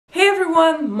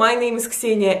everyone, my name is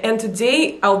Ksenia and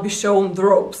today I'll be showing the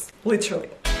ropes, literally.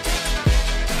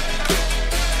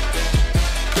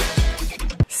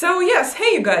 So yes,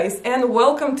 hey you guys, and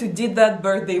welcome to Did That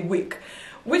Birthday Week,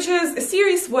 which is a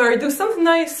series where I do something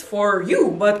nice for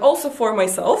you, but also for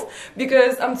myself,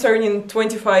 because I'm turning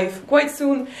 25 quite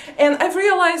soon, and I've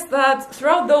realized that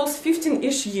throughout those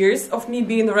 15-ish years of me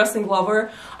being a wrestling lover,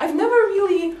 I've never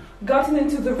really gotten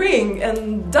into the ring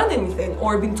and done anything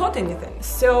or been taught anything.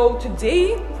 So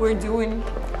today we're doing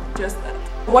just that.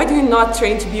 Why do you not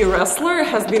train to be a wrestler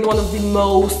has been one of the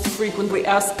most frequently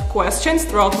asked questions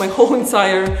throughout my whole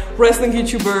entire wrestling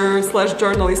YouTuber /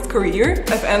 journalist career.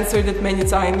 I've answered it many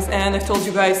times and I've told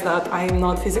you guys that I'm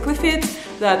not physically fit,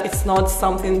 that it's not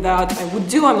something that I would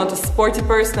do, I'm not a sporty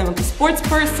person, I'm not a sports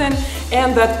person,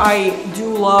 and that I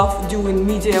do love doing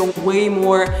media way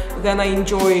more than I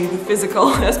enjoy the physical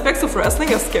aspects of wrestling,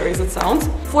 as scary as it sounds.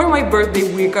 For my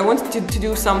birthday week, I wanted to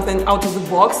do something out of the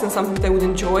box and something that I would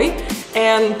enjoy,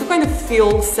 and to kind of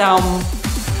fill some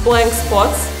blank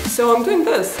spots, so I'm doing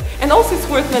this. And also it's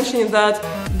worth mentioning that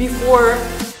before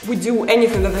we do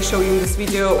anything that I show you in this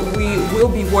video, we will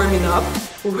be warming up,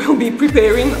 we will be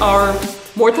preparing our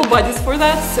mortal bodies for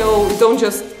that, so don't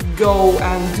just go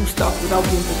and do stuff without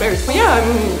being prepared. But yeah,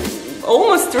 I'm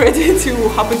almost ready to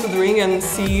hop into the ring and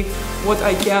see what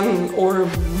I can, or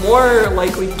more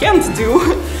likely can't do.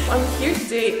 I'm here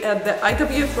today at the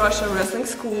IWF Russia wrestling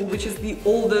school, which is the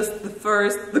oldest, the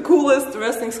first, the coolest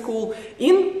wrestling school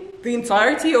in the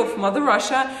entirety of Mother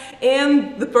Russia,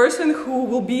 and the person who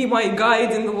will be my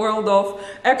guide in the world of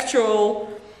actual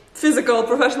physical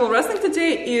professional wrestling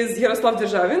today is Yaroslav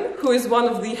Derzhavin, who is one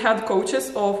of the head coaches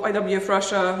of IWF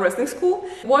Russia wrestling school.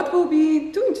 What we'll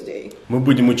be doing today? Мы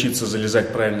будем учиться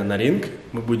залезать правильно на ринг,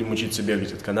 мы будем учиться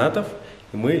бегать от канатов,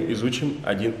 и мы изучим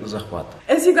один захват.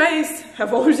 As you guys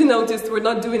have already noticed, we're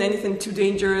not doing anything too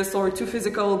dangerous or too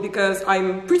physical because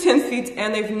I'm pretty unfit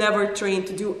and I've never trained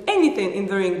to do anything in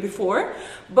the ring before.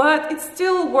 But it's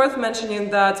still worth mentioning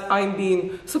that I'm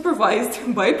being supervised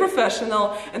by a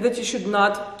professional and that you should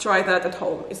not try that at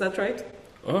home. Is that right?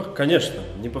 Конечно,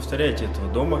 не повторяйте этого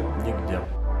дома нигде.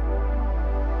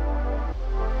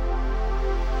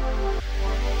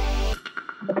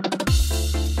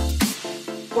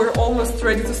 We're almost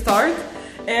ready to start,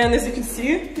 and as you can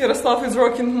see, Yaroslav is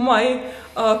rocking my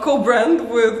co-brand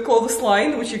with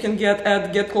clothesline, which you can get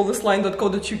at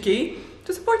getclothesline.co.uk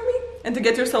to support me and to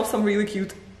get yourself some really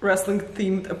cute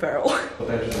wrestling-themed apparel.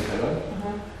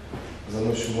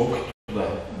 Заносим локоть туда,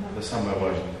 это самое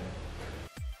важное.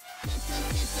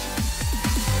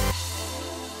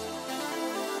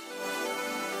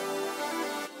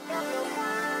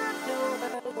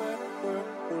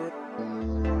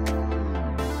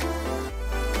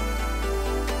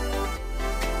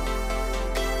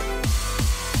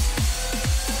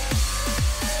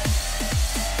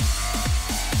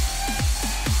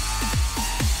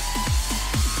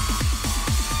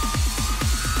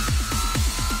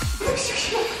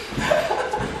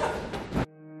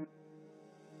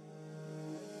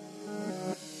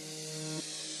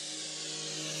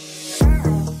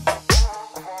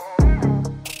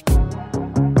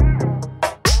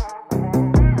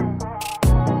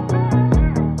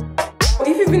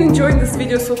 If you've been enjoying this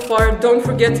video so far, don't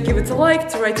forget to give it a like,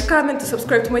 to write a comment, to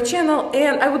subscribe to my channel,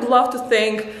 and I would love to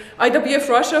thank IWF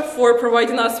Russia for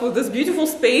providing us with this beautiful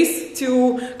space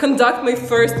to conduct my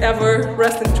first ever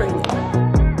wrestling training.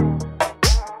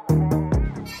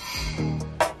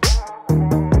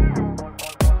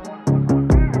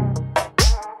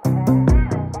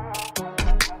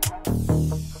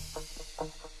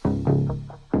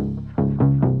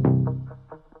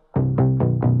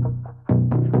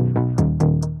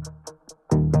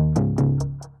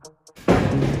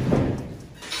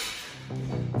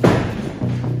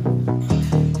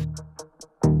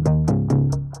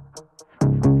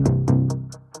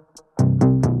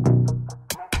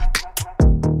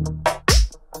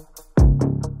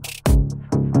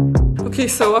 Okay,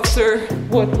 so after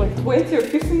what, like 20 or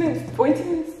 15 minutes, 20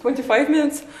 minutes, 25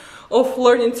 minutes of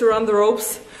learning to run the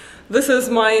ropes, this is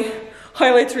my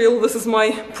highlight reel, this is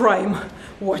my prime.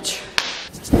 Watch.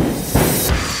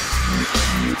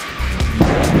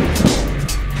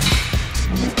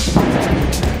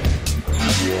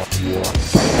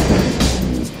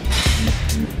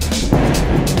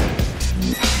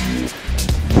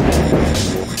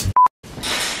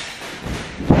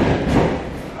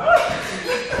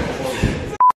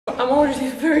 I'm already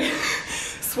very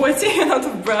sweaty and out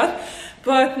of breath,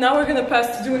 but now we're gonna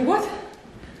pass to doing what?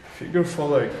 Figure 4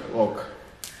 leg lock.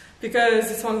 Because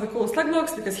it's one of the coolest leg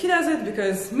locks, because he does it,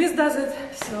 because Miss does it,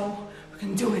 so we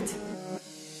can do it.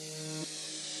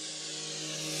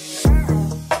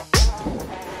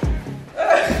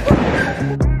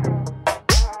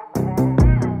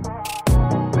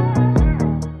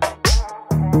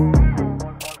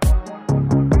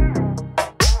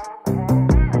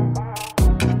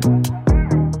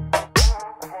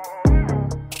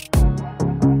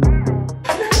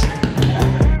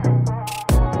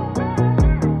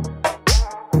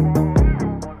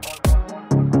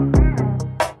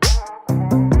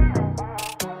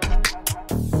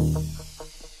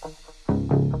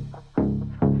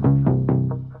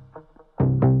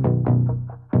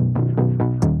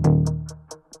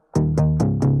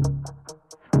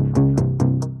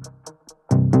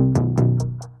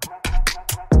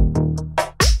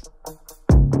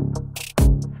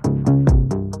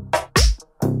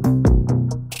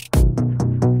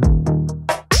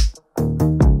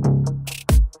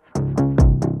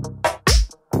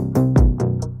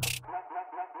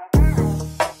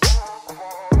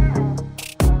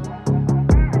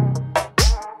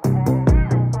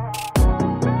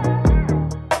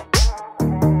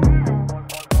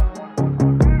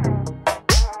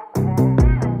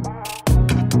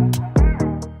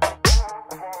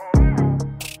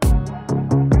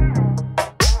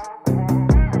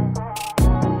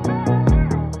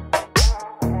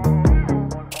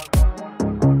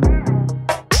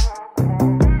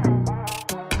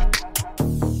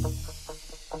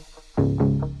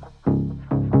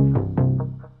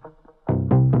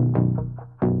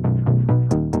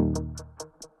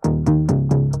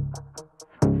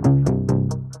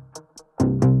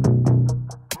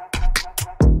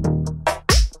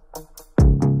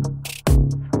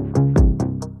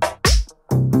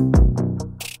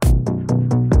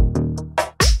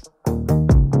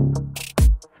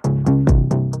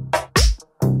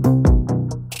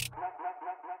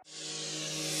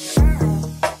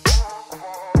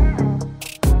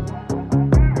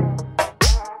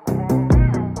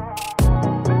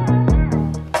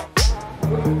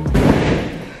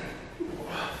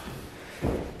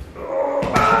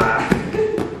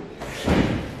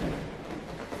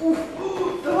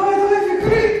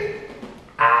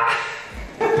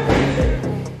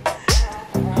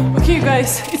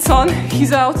 guys, it's on,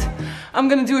 he's out. I'm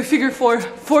gonna do a figure four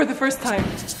for the first time.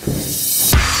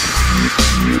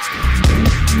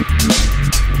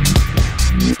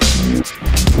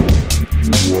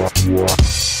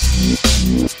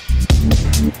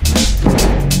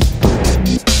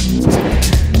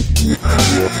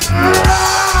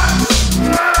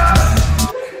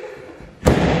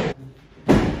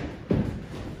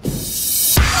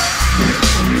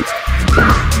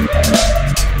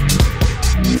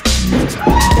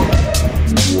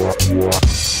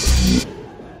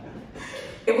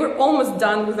 We're almost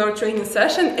done with our training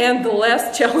session, and the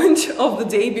last challenge of the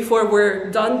day before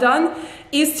we're done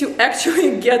is to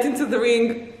actually get into the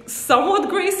ring somewhat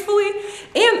gracefully.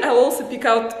 And I'll also pick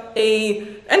out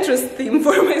a entrance theme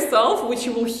for myself, which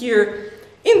you will hear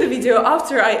in the video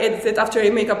after I edit it, after I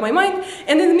make up my mind.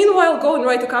 And in the meanwhile, go and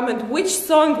write a comment, which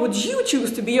song would you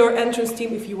choose to be your entrance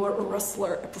theme if you were a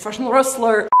wrestler, a professional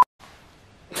wrestler?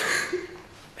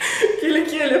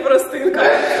 Келе-келе, простынка.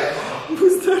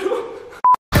 Будь здоров.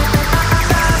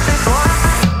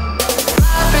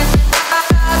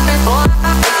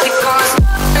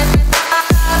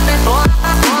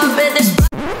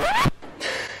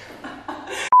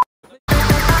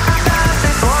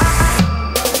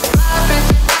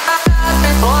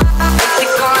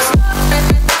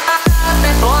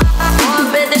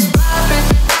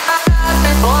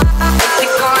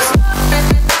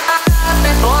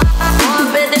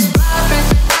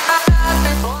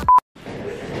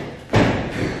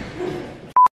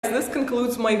 This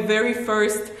concludes my very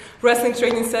first wrestling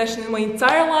training session in my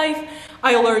entire life.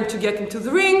 I learned to get into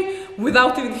the ring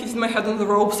without even hitting my head on the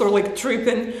ropes or like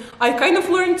tripping. I kind of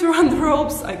learned to run the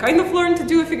ropes. I kind of learned to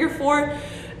do a figure four.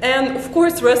 And of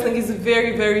course, wrestling is a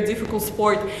very, very difficult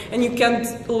sport, and you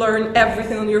can't learn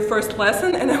everything on your first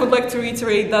lesson. And I would like to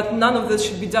reiterate that none of this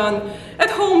should be done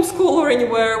at home, school, or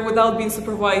anywhere without being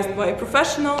supervised by a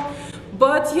professional.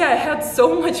 But yeah, I had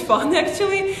so much fun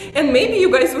actually, and maybe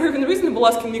you guys were even reasonable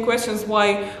asking me questions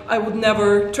why I would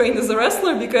never train as a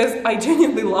wrestler, because I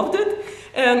genuinely loved it,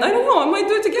 and I don't know, I might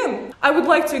do it again. I would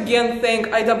like to again thank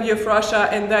IWF Russia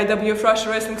and the IWF Russia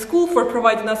Wrestling School for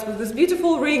providing us with this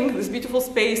beautiful ring, this beautiful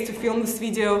space to film this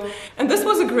video, and this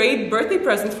was a great birthday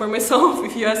present for myself,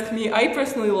 if you ask me. I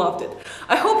personally loved it.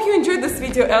 I hope you enjoyed this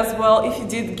video as well. If you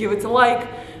did, give it a like.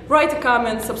 Write a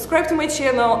comment, subscribe to my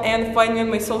channel, and find me on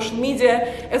my social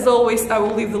media. As always, I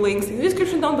will leave the links in the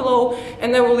description down below,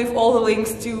 and I will leave all the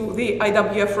links to the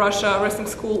IWF Russia Wrestling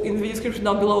School in the description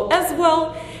down below as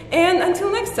well. And until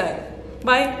next time,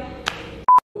 bye!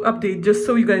 Update, just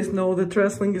so you guys know that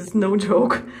wrestling is no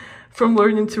joke. From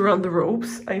learning to run the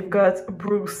ropes, I've got a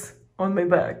bruise on my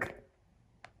back.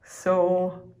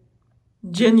 So,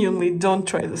 genuinely don't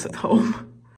try this at home.